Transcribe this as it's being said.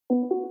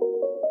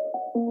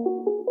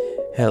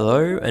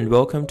Hello and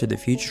welcome to the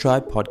Future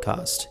Tribe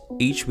podcast.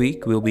 Each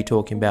week we'll be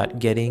talking about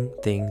getting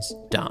things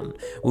done.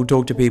 We'll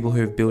talk to people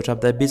who've built up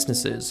their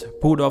businesses,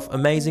 pulled off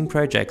amazing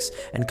projects,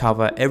 and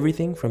cover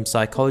everything from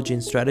psychology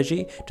and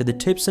strategy to the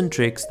tips and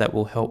tricks that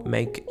will help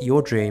make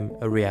your dream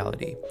a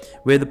reality.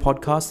 We're the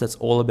podcast that's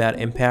all about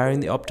empowering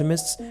the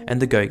optimists and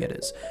the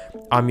go-getters.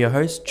 I'm your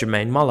host,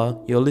 Jermaine Muller.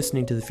 You're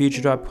listening to the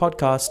Future Tribe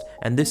podcast,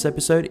 and this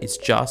episode is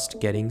just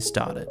getting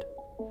started.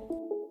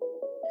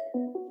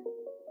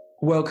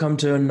 Welcome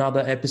to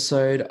another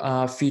episode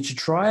of Future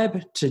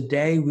Tribe.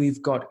 Today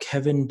we've got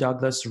Kevin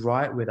Douglas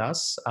Wright with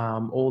us,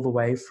 all the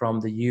way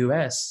from the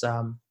US.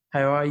 How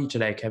are you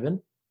today,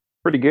 Kevin?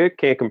 Pretty good.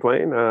 Can't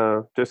complain.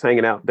 Just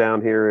hanging out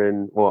down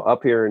here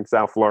up here in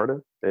South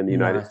Florida in the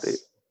United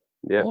States.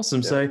 Yeah.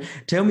 Awesome. Yeah. So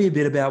tell me a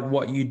bit about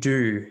what you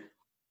do.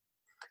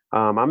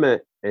 I'm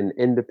an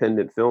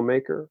independent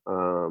filmmaker,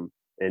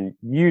 and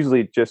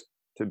usually just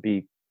to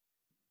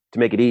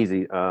make it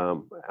easy,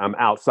 I'm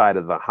outside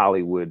of the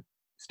Hollywood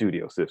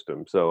studio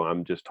system, so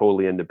I'm just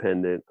totally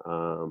independent.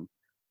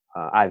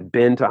 I've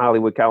been to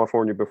Hollywood,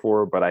 California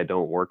before, but I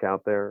don't work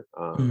out there.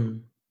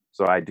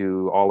 So I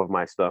do all of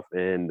my stuff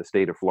in the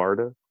state of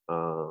Florida.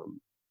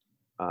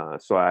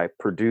 So I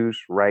produce,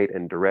 write,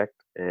 and direct,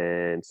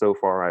 and so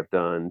far I've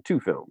done two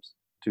films.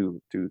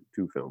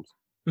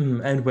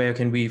 And where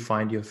can we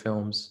find your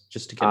films,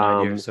 just to get an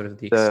idea of sort of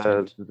the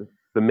extent?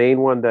 The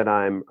main one that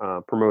I'm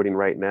promoting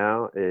right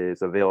now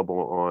is available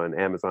on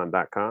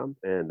Amazon.com,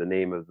 and the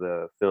name of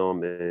the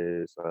film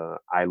is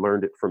 "I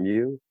Learned It From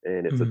You,"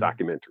 and it's a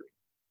documentary.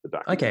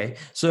 Okay,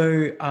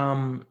 so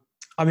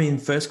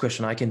first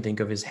question I can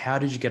think of is, how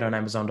did you get on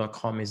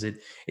Amazon.com? Is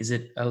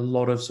it a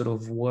lot of sort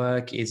of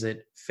work? Is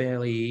it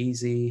fairly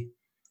easy?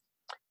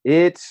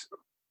 I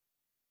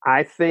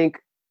think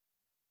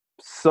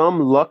some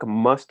luck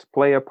must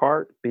play a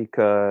part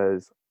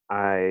because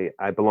I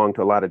belong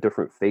to a lot of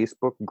different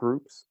Facebook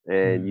groups,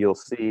 and you'll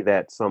see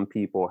that some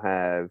people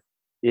have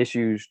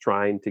issues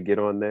trying to get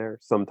on there.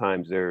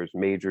 Sometimes there's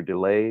major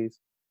delays.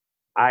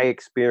 I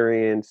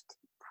experienced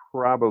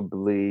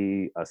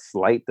probably a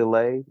slight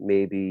delay,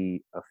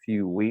 maybe a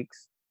few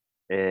weeks.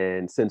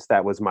 And since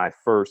that was my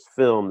first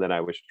film that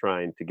I was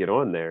trying to get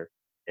on there,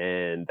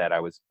 and that I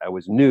was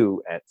new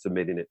at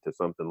submitting it to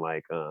something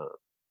like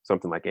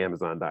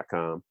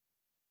Amazon.com,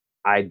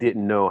 I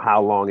didn't know how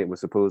long it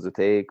was supposed to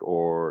take,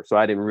 or so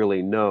I didn't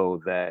really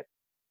know that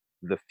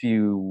the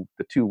 2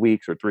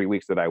 weeks or 3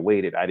 weeks that I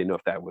waited, I didn't know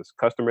if that was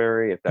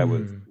customary, if that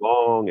was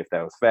long, if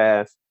that was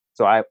fast.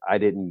 So I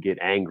didn't get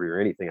angry or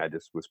anything. I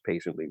just was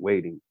patiently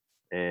waiting.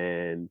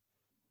 And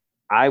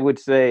I would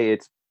say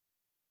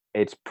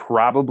it's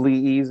probably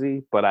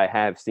easy, but I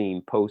have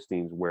seen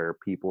postings where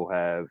people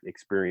have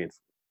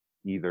experienced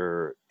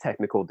either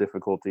technical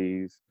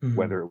difficulties,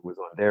 whether it was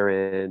on their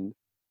end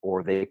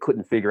or they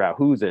couldn't figure out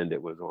whose end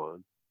it was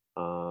on.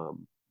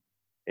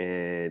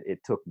 And it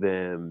took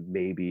them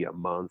maybe a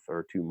month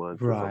or 2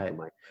 months or something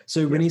like that.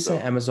 So when you say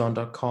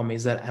Amazon.com,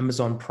 is that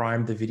Amazon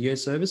Prime, the video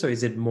service, or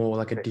is it more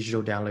like a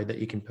digital download that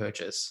you can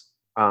purchase?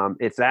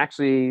 It's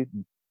actually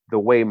the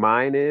way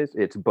mine is,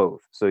 it's both.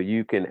 So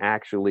you can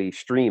actually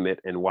stream it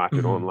and watch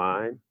it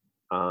online.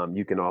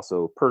 You can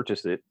also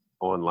purchase it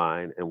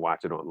online and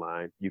watch it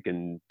online. You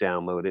can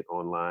download it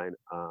online.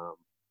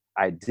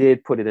 I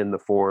did put it in the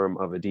form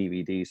of a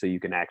DVD, so you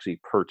can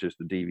actually purchase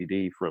the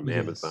DVD from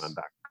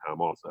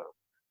Amazon.com also.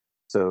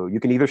 So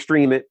you can either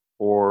stream it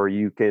or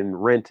you can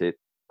rent it.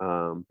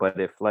 But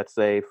if, let's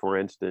say, for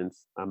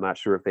instance, I'm not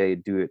sure if they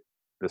do it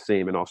the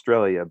same in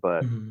Australia,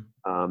 but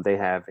they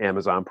have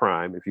Amazon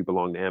Prime. If you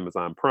belong to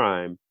Amazon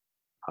Prime,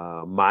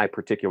 my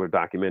particular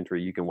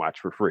documentary you can watch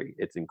for free.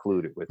 It's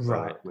included with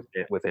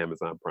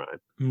Amazon Prime.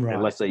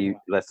 And let's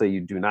say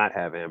you do not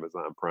have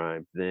Amazon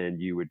Prime, then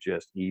you would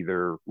just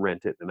either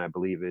rent it, and I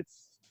believe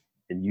it's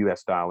in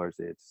US dollars,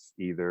 it's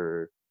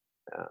either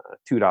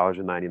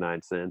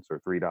 $2.99 or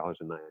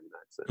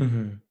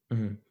 $3.99.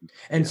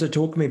 And so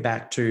talk me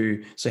back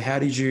to, so how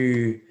did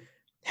you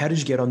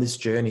get on this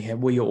journey?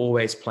 Were you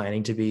always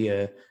planning to be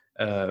a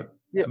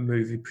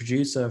movie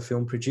producer, a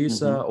film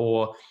producer,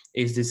 or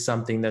is this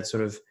something that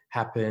sort of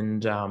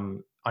happened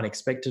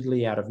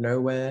unexpectedly out of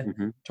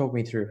nowhere? Talk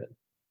me through it.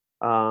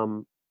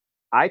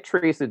 I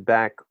trace it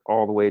back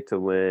all the way to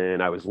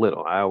when I was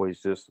little. I always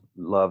just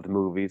loved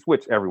movies,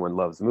 which everyone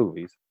loves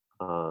movies.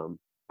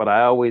 But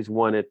I always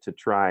wanted to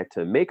try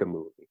to make a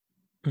movie.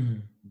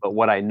 But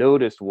what I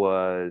noticed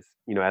was,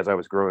 as I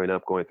was growing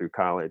up, going through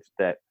college,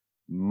 that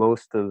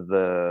most of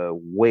the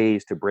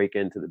ways to break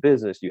into the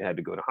business, you had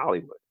to go to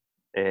Hollywood.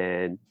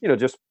 And,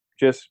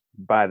 just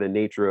by the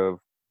nature of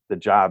the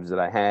jobs that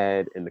I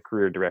had and the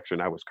career direction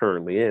I was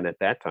currently in at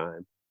that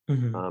time,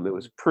 it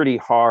was pretty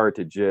hard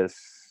to just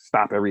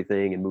stop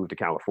everything and move to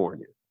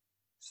California.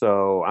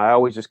 So I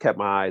always just kept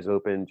my eyes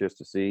open just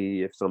to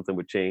see if something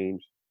would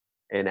change.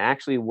 And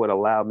actually what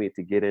allowed me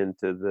to get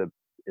into the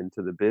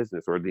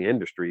business or the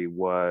industry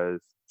was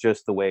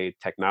just the way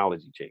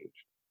technology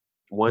changed.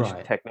 Once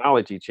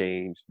technology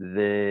changed,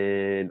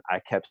 then I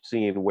kept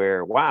seeing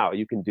where, wow,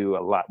 you can do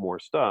a lot more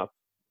stuff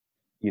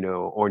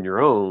on your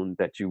own,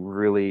 that you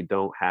really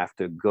don't have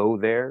to go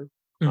there.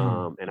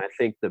 Mhm. And I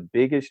think the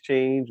biggest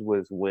change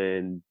was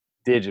when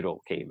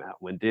digital came out,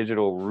 when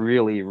digital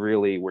really,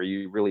 really, where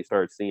you really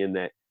started seeing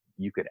that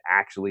you could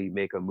actually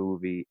make a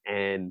movie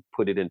and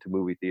put it into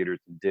movie theaters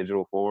in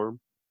digital form.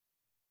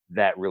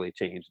 That really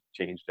changed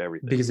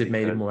everything Because it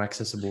made it because more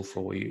accessible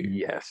for you.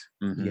 yes.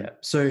 Yeah.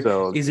 So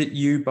So is it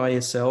you by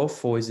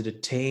yourself or is it a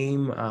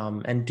team?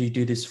 And do you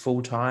do this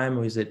full time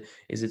or is it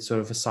sort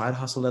of a side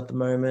hustle at the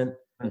moment?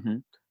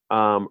 mhm.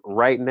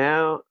 Right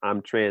now,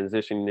 I'm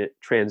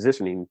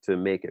transitioning to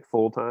make it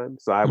full time.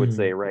 So I would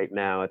say Mhm. right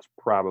now it's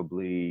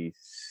probably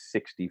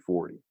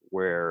 60-40,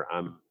 where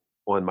I'm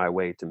on my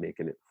way to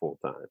making it full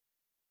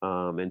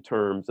time. In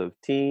terms of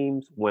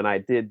teams, when I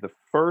did the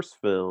first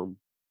film,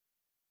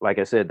 like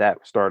I said,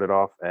 that started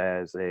off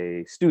as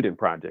a student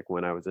project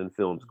when I was in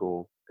film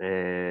school,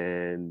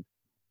 and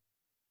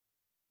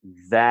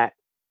that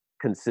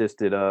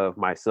consisted of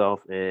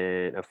myself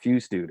and a few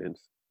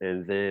students.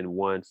 And then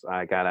once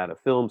I got out of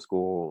film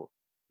school,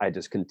 I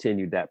just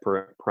continued that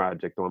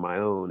project on my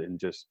own and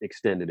just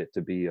extended it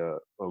to be a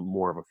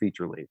more of a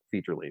feature length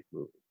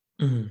movie.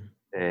 Mhm.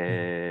 Mhm.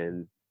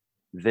 And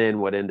then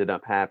what ended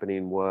up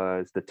happening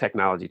was the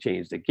technology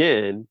changed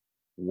again,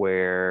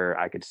 where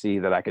I could see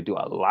that I could do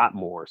a lot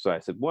more. So I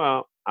said,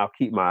 well, I'll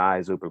keep my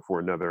eyes open for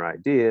another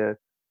idea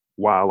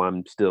while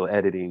I'm still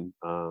editing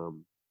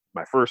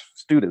my first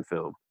student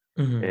film.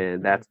 Mhm.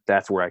 And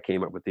that's where I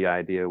came up with the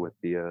idea with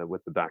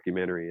the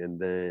documentary. And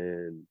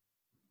then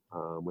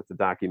with the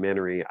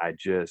documentary,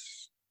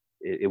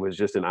 it was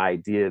just an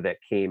idea that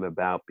came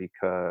about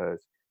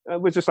because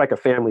it was just like a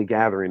family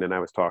gathering, and I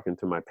was talking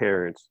to my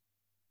parents,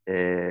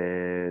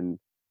 and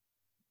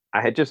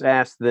I had just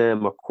asked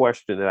them a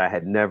question that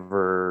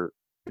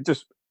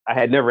just I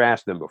had never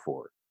asked them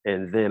before.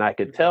 And then I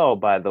could tell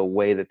by the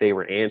way that they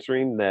were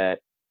answering that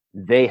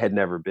they had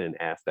never been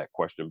asked that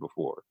question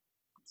before.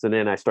 So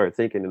then I started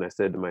thinking and I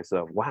said to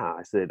myself, wow,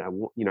 I said, I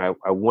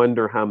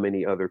wonder how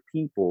many other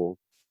people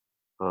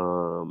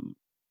um,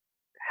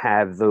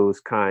 have those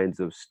kinds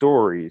of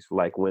stories,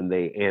 like when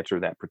they answer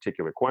that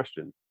particular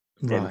question.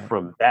 And Right.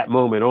 from that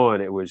moment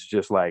on, it was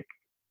just like,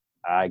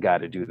 I got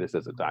to do this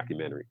as a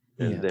documentary.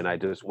 And Yeah. then I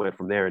just went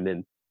from there, and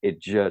then it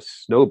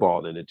just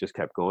snowballed and it just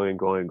kept going,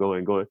 going,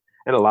 going, going.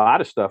 And a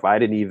lot of stuff I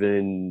didn't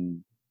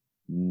even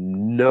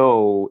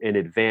know in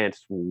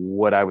advance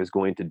what I was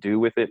going to do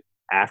with it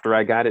after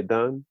I got it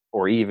done,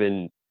 or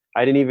even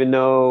I didn't even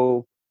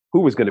know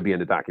who was going to be in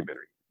the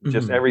documentary.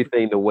 Just Mhm.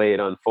 everything, the way it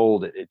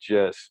unfolded,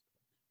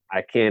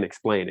 I can't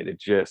explain it. It It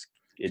just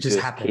just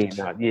came happened.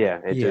 out. Yeah,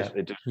 Yeah. Yeah.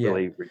 it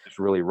just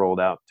really rolled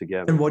out And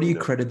together. what do you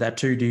credit that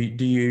to?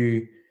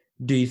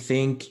 Do you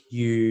think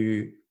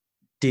you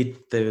did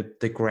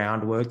the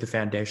groundwork, the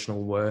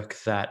foundational work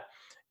that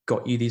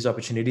got you these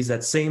opportunities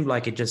that seemed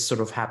like it just sort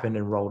of happened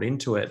and rolled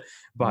into it?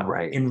 But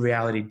Right. in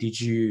reality, did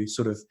you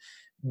sort of,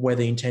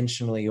 whether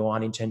intentionally or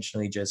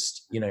unintentionally,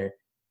 just,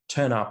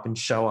 turn up and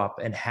show up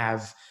and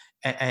have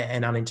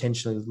and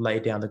unintentionally lay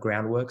down the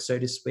groundwork, so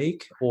to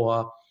speak?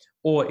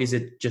 Or is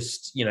it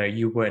just,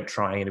 you weren't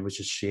trying and it was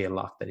just sheer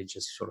luck that it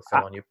just sort of I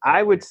fell on your I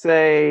plate? would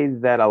say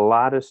that a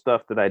lot of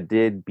stuff that I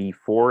did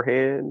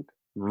beforehand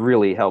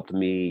really helped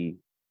me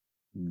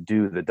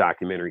do the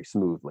documentary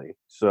smoothly. Mm.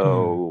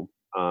 So,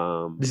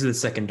 This is the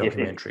second if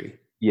documentary.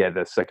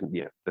 the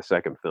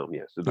second film,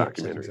 yes, the Yep,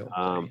 second documentary. film.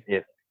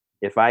 Okay.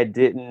 If I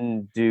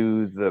didn't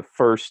do the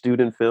first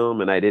student film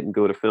and I didn't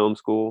go to film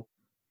school,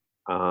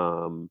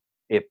 um,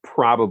 it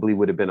probably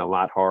would have been a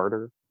lot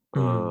harder.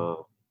 Mm.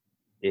 Uh,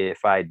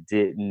 if I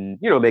didn't,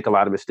 make a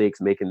lot of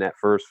mistakes making that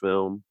first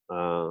film,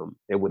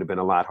 it would have been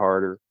a lot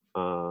harder.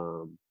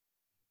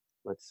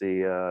 Let's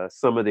see,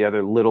 some of the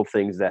other little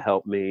things that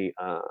helped me,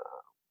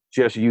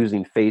 just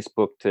using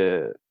Facebook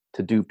to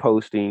do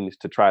postings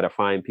to try to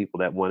find people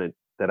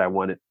that I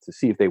wanted to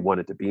see if they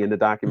wanted to be in the Mm.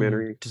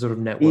 documentary. To sort of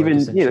network Even,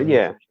 essentially.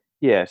 yeah,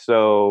 yeah.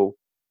 So,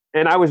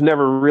 and I was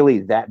never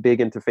really that big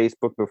into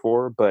Facebook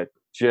before, but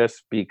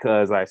just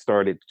because I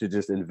started to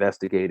just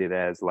investigate it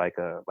as like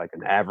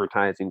an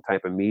advertising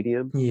type of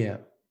medium. Yeah.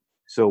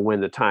 So when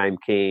the time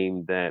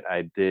came that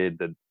I did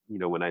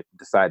when I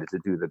decided to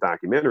do the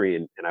documentary,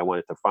 and I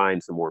wanted to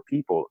find some more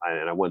people,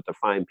 and I wanted to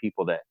find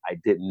people that I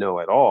didn't know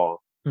at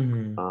all,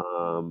 Mhm.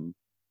 um,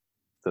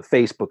 the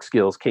Facebook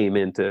skills came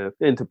into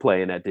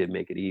play, and that did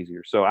make it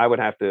easier. So I would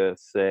have to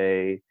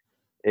say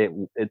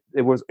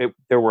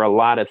there were a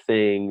lot of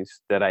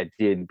things that I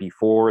did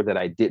before that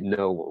I didn't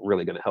know were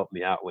really going to help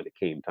me out when it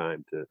came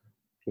time for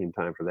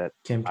that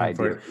Came time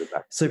for idea it. for the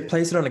doc. So Yeah.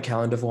 place it on a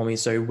calendar for me.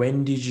 So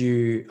when did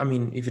you, I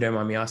mean, if you don't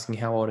mind me asking,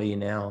 how old are you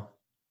now?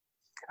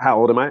 How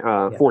old am I?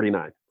 Yeah.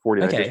 49.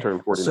 49. Just Okay.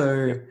 turned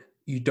 49. Yeah. So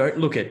you don't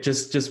look it,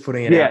 just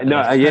putting it Yeah, out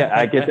no, there. yeah,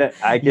 I get that.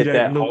 I You get don't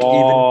that look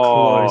even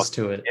all. close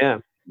to it. Yeah.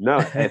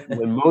 No,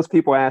 when most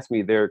people ask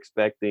me, they're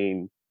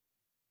expecting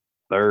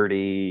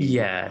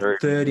 30, Yeah, 30,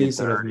 30 mid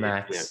sort of 30s.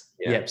 Yeah, max.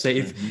 yeah. Yep. So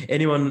if Hmm.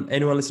 anyone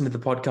listening to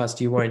the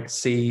podcast, you won't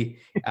see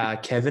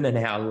Kevin and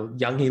how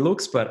young he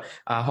looks, but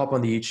hop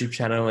on the YouTube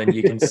channel and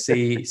you can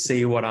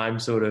see what I'm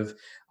sort of.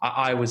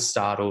 I was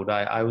startled.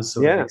 I was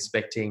sort of Yeah,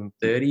 expecting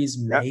 30s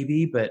yeah,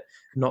 maybe, but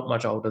not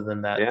much older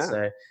than that. yeah.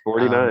 So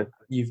 49.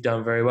 you've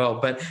done very well.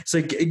 But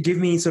so give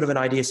me sort of an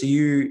idea. So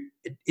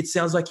it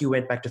sounds like you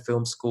went back to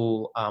film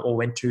school or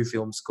went to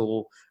film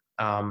school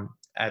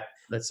at,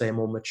 let's say, a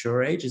more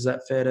mature age. Is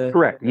that fair to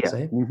Correct. Yeah.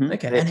 say? Hmm.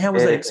 Okay. And how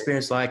was that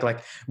experience like?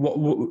 Like,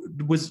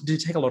 did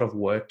it take a lot of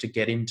work to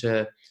get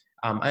into?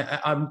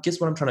 I guess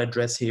what I'm trying to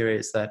address here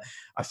is that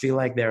I feel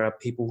like there are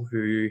people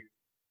who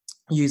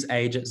use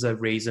age as a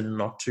reason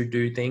not to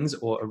do things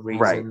or a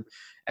Right. reason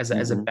as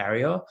a Hmm.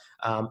 barrier.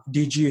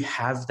 Did you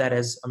have that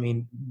as, I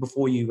mean,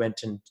 before you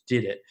went and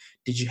did it,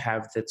 did you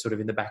have that sort of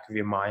in the back of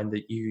your mind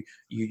that you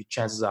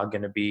chances are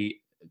going to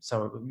be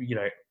some,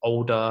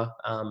 older,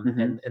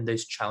 Hmm. and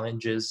those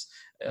challenges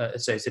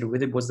associated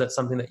with it? Was that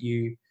something that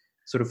you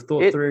sort of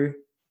thought It through?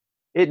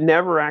 it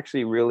never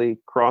actually really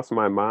crossed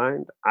my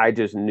mind. I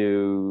just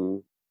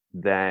knew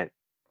that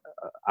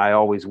I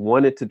always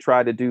wanted to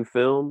try to do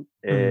film,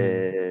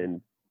 Mm,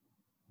 and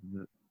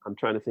I'm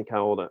trying to think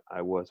how old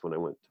I was when I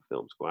went to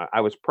film school.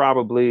 I was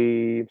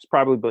probably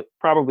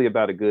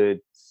about a good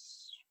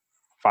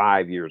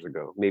 5 years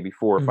ago, maybe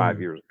 4 or 5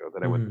 years ago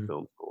that I went to mm,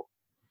 film school.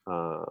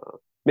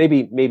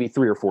 Maybe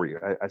 3 or 4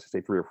 years. I should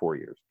say 3 or 4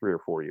 years. 3 or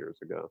 4 years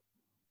ago.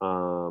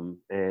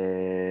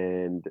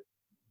 And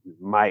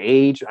my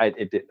age, I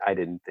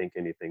didn't think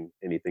anything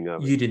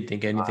of it. you didn't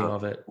think anything Um,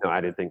 of it. no,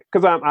 I didn't think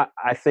because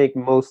I think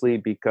mostly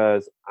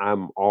because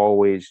I'm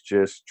always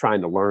just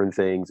trying to learn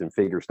things and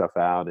figure stuff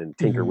out and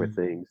tinker with Mm-hmm.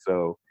 things.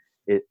 So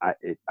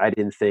I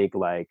didn't think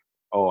like,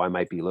 oh, I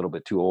might be a little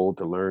bit too old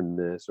to learn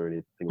this or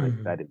anything like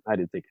that. I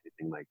didn't think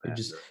anything like It that.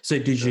 just No, so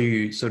did no.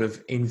 you sort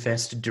of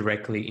invest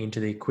directly into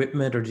the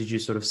equipment, or did you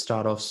sort of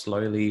start off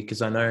slowly?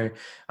 Because I know,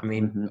 I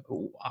mean, Hmm.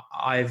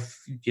 I've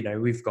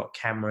we've got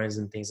cameras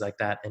and things like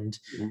that, and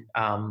Hmm.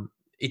 um,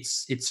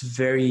 it's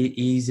very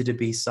easy to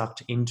be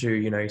sucked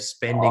into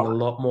spending Oh, a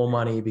lot more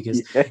money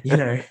because yeah, you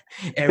know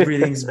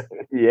everything's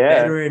yeah.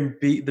 better and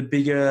the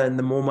bigger and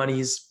the more money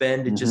you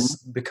spend, it Hmm.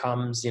 just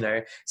becomes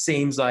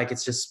seems like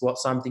it's just what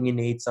something you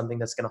need, something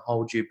that's going to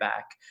hold you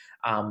back.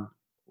 Um,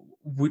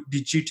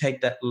 did you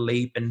take that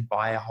leap and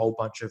buy a whole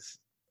bunch of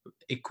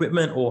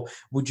equipment, or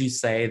would you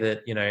say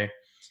that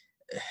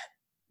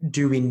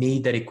do we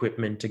need that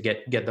equipment to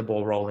get the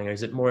ball rolling, or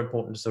is it more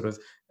important to sort of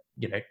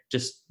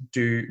just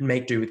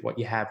make do with what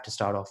you have to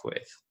start off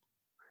with?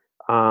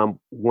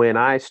 When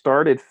I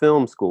started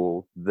film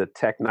school, the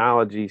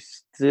technology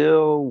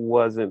still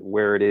wasn't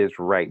where it is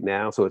right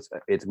now, so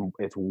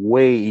it's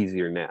way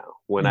easier now.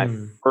 When I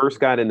Mm, first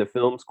got into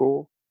film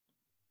school,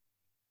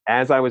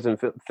 as I was in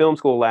film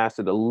school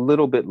lasted a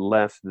little bit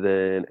less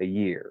than a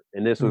year,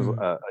 and this was mm,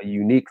 a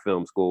unique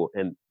film school,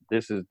 and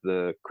this is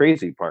the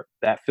crazy part,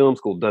 that film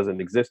school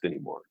doesn't exist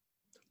anymore.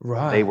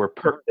 right.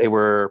 They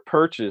were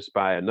purchased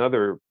by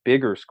another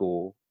bigger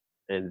school,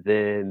 and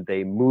then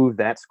they moved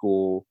that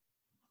school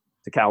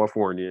to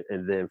California,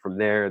 and then from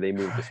there they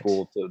moved the Right.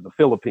 school to the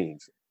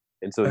Philippines.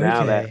 And so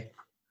now Okay.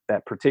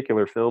 that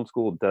particular film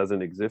school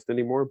doesn't exist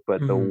anymore,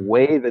 but the Mm,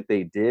 way that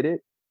they did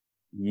it,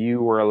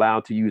 you were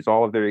allowed to use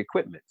all of their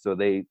equipment. So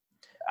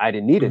I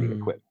didn't need any mm,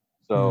 equipment.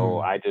 So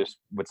mm, I just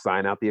would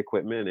sign out the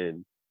equipment,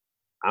 and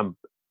I'm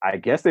I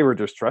guess they were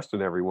just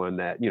trusting everyone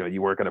that,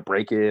 you weren't gonna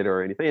break it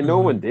or anything. And no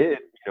one mm, did,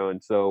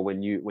 and so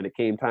when it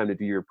came time to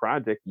do your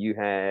project, you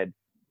had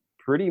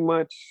pretty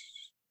much,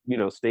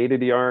 state of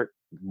the art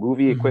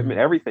movie equipment, mm.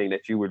 everything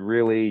that you would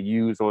really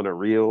use on a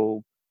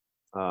real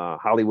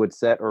Hollywood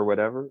set or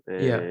whatever.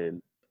 Yeah.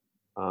 And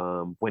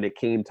when it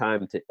came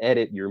time to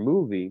edit your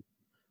movie,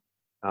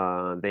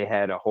 they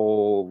had a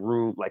whole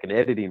room, like an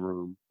editing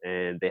room,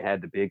 and they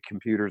had the big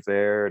computers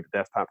there, the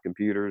desktop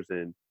computers,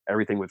 and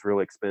everything was real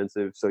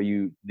expensive. So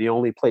the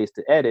only place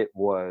to edit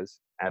was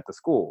at the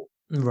school.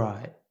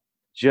 Right.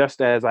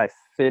 Just as I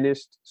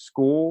finished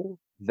school,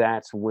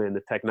 that's when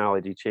the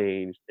technology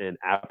changed and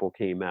Apple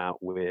came out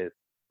with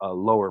a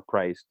lower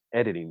priced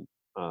editing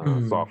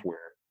Mm,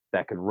 software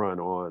that could run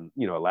on,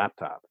 a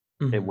laptop.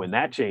 And mm, when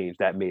that changed,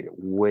 that made it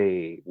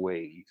way,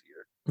 way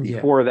easier.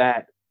 yeah. Before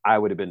that, I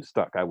would have been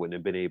stuck. I wouldn't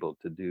have been able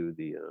to do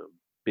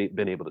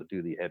been able to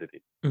do the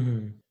editing.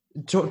 Mm.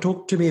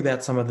 Talk to me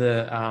about some of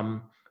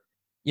the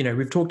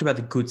we've talked about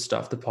the good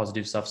stuff, the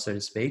positive stuff, so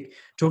to speak.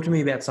 Talk to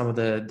me about some of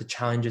the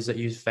challenges that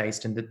you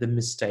faced and the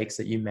mistakes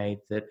that you made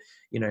that,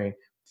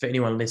 for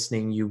anyone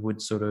listening, you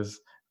would sort of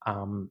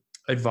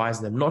advise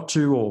them not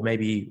to, or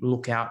maybe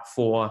look out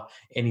for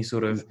any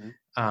sort of Hmm.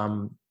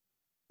 um,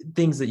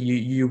 things that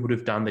you would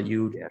have done that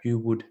Yeah. you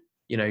would,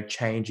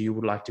 change, you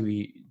would like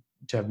to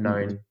have Hmm.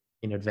 known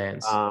in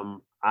advance.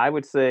 I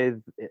would say,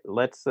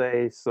 let's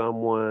say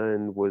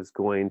someone was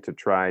going to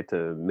try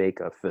to make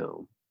a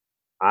film.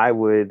 I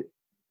would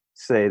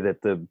say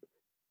that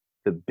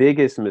the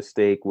biggest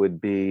mistake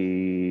would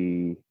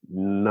be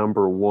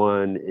number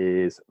one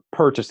is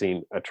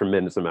purchasing a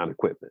tremendous amount of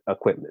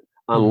equipment,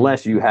 Mm.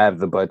 unless you have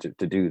the budget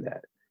to do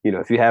that.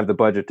 If you have the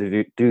budget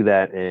to do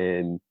that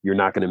and you're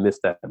not going to miss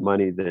that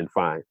money, then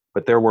fine.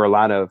 But there were a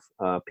lot of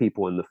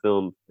people in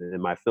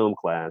my film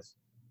class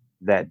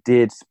that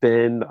did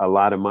spend a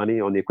lot of money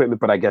on the equipment,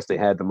 but I guess they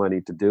had the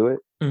money to do it.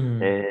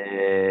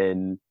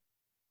 Mm.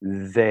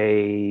 And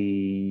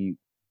they,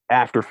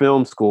 after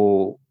film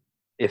school,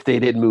 if they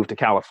didn't move to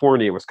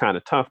California, it was kind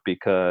of tough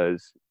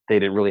because they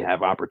didn't really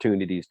have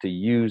opportunities to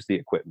use the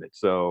equipment.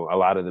 So a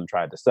lot of them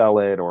tried to sell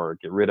it or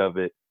get rid of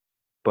it.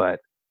 But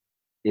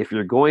if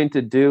you're going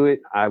to do it,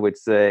 I would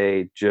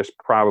say just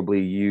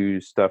probably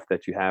use stuff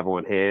that you have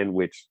on hand,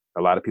 which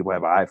a lot of people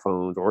have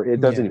iPhones, or it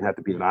doesn't Yeah. even have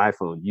to be an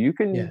iPhone. You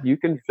can Yeah. you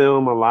can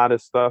film a lot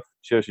of stuff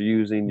just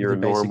using With your a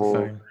basic normal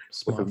phone,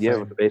 with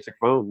smartphone. a basic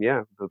phone,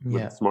 yeah, with a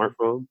Yeah.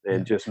 smartphone, Yeah.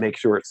 and just make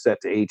sure it's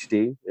set to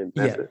HD, and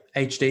that's Yeah, it.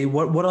 HD.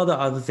 What are the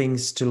other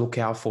things to look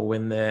out for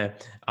when they're?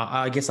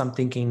 I guess I'm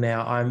thinking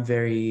now. I'm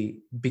very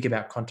big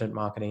about content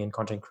marketing and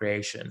content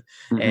creation,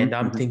 Hmm. and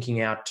I'm Hmm. thinking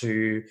out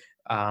to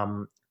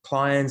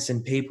clients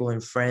and people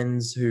and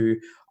friends who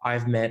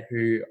I've met.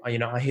 Who I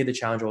hear the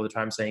challenge all the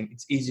time, saying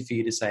it's easy for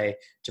you to say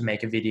to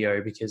make a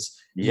video because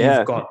you've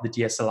Yeah, got the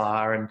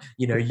DSLR and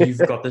you've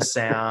got the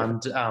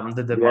sound, the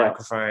yeah.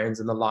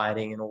 microphones and the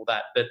lighting and all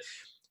that, but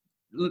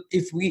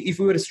if we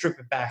were to strip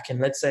it back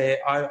and let's say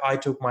I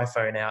took my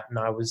phone out and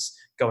I was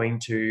going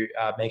to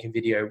make a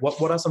video,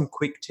 what are some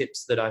quick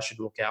tips that I should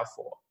look out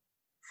for?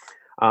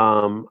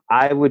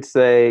 I would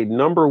say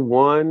number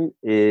one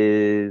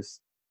is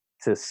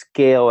to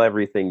scale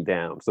everything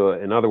down. So,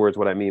 in other words,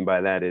 what I mean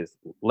by that is,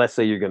 let's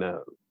say you're going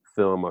to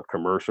film a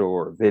commercial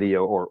or a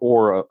video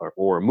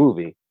or a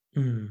movie.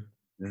 Mm,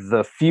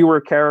 The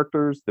fewer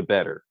characters, the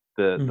better.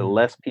 The mm,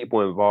 less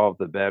people involved,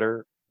 the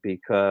better.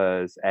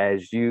 Because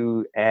as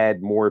you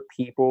add more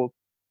people,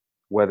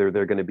 whether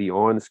they're going to be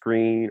on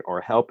screen or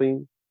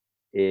helping,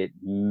 it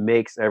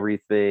makes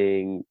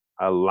everything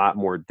a lot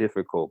more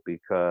difficult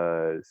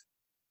because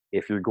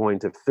if you're going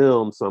to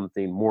film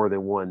something more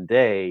than one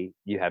day,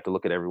 you have to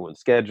look at everyone's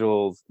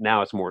schedules.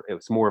 Now it's more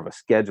of a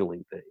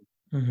scheduling thing.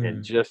 And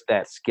mm, just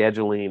that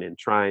scheduling and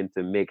trying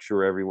to make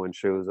sure everyone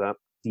shows up,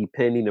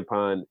 depending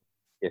upon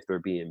if they're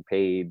being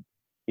paid,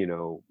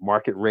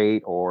 market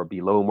rate or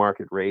below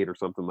market rate or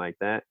something like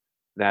that,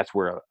 that's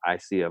where I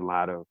see a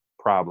lot of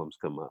problems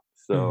come up.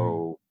 mm,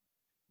 So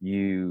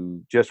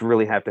you just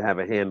really have to have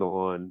a handle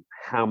on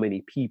how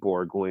many people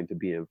are going to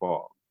be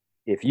involved.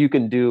 If you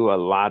can do a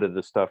lot of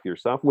the stuff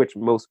yourself, which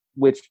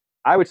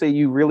I would say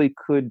you really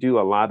could do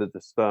a lot of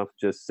the stuff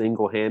just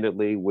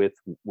single-handedly with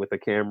a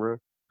camera.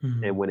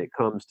 And mm. when it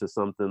comes to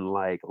something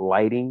like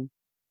lighting,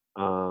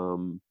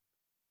 um,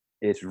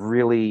 it's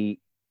really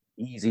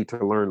easy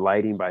to learn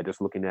lighting by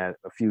just looking at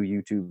a few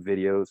YouTube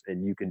videos,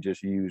 and you can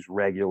just use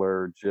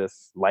regular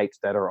just lights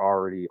that are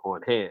already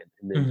on hand,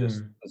 and then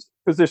just Mm.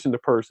 position the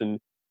person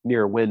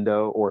near a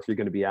window, or if you're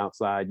going to be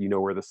outside,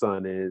 where the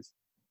sun is.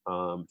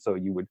 So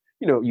you would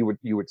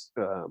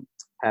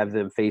have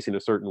them facing a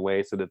certain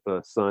way so that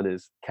the sun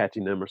is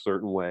catching them a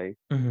certain way.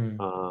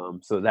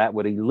 Mm. So that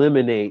would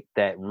eliminate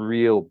that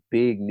real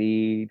big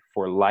need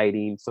for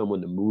lighting,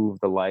 someone to move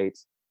the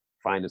lights,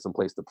 finding some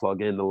place to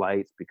plug in the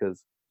lights,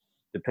 because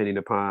depending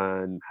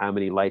upon how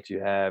many lights you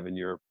have and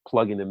you're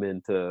plugging them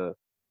into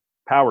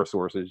power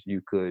sources,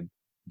 you could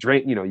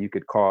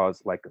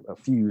cause like a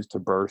fuse to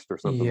burst or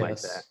something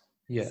like that.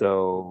 Yes. Yeah.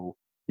 So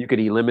you could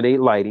eliminate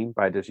lighting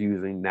by just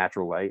using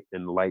natural light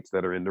and the lights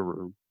that are in the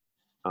room.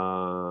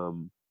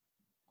 Um,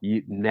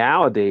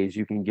 Nowadays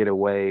you can get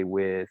away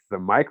with the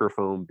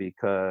microphone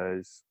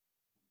because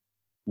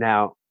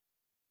now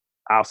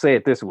I'll say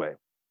it this way.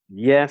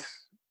 Yes,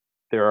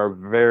 there are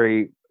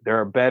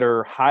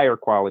better, higher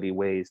quality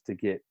ways to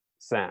get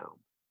sound.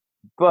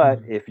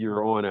 But Mm. if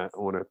you're on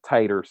a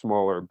tighter,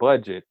 smaller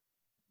budget,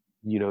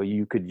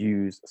 you could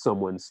use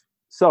someone's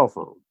cell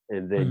phone,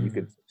 and then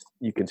Mm.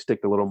 you can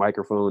stick the little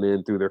microphone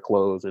in through their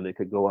clothes, and it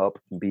could go up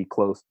and be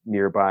close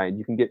nearby, and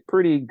you can get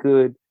pretty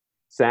good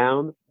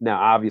sound. Now,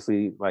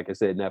 obviously, like I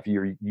said, now if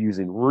you're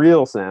using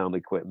real sound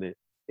equipment,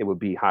 it would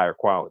be higher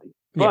quality.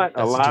 Yeah, But a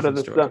that's a lot of different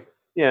the stuff, story.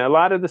 yeah, a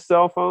lot of the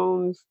cell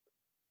phones,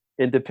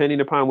 and depending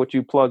upon what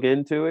you plug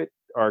into it,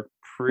 are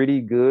pretty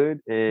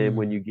good. And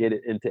when Mm. you get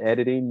it into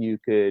editing, you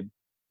could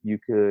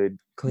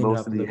Clean it most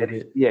up of a the little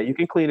edit, bit. yeah, you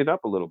can clean it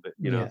up a little bit,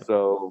 Yeah.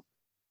 so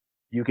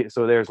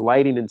so there's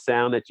lighting and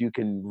sound that you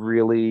can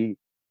really,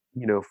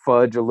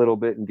 fudge a little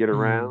bit and get Mm.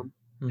 around.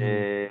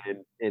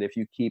 Mm. And if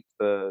you keep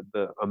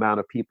the amount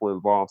of people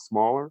involved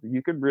smaller,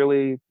 you could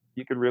really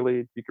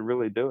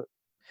do it.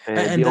 And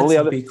And the only that's the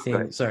other big okay,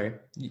 thing. Sorry,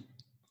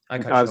 I I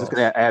cut was you just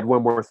gonna off. add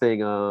one more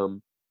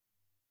thing.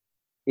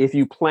 If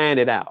you plan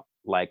it out,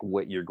 like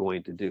what you're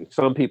going to do.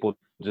 Some people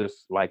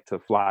just like to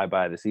fly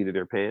by the seat of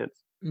their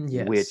pants,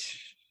 Yes.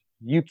 which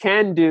you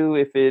can do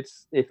if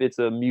it's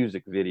a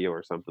music video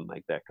or something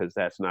like that, because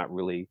that's not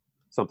really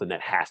something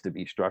that has to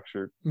be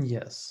structured.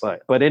 Yes.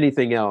 But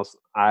anything else,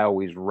 I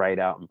always write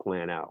out and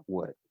plan out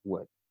what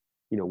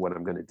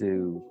I'm gonna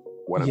do.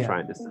 what I'm Yeah.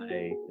 trying to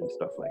say and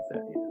stuff like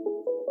that. Yeah.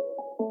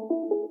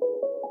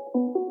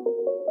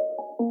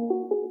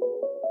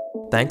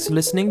 Thanks for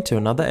listening to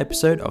another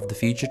episode of the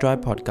Future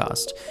Tribe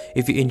podcast.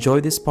 If you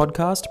enjoy this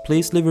podcast,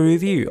 please leave a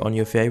review on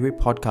your favorite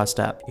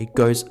podcast app. It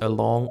goes a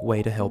long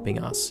way to helping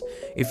us.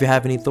 If you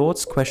have any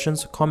thoughts,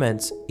 questions, or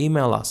comments,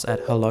 email us at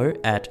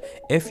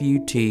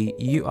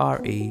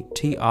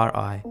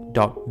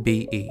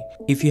hello@futuretri.be.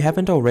 If you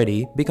haven't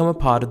already, become a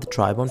part of the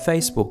tribe on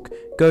Facebook.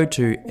 Go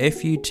to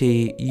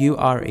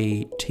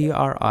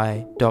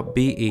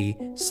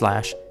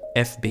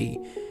futuretri.be/FB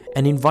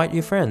and invite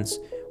your friends.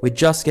 We're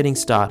just getting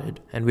started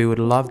and we would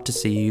love to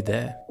see you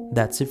there.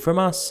 That's it from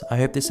us. I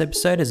hope this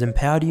episode has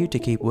empowered you to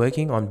keep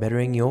working on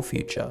bettering your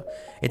future.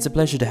 It's a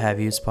pleasure to have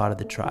you as part of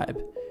the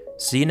tribe.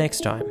 See you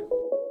next time.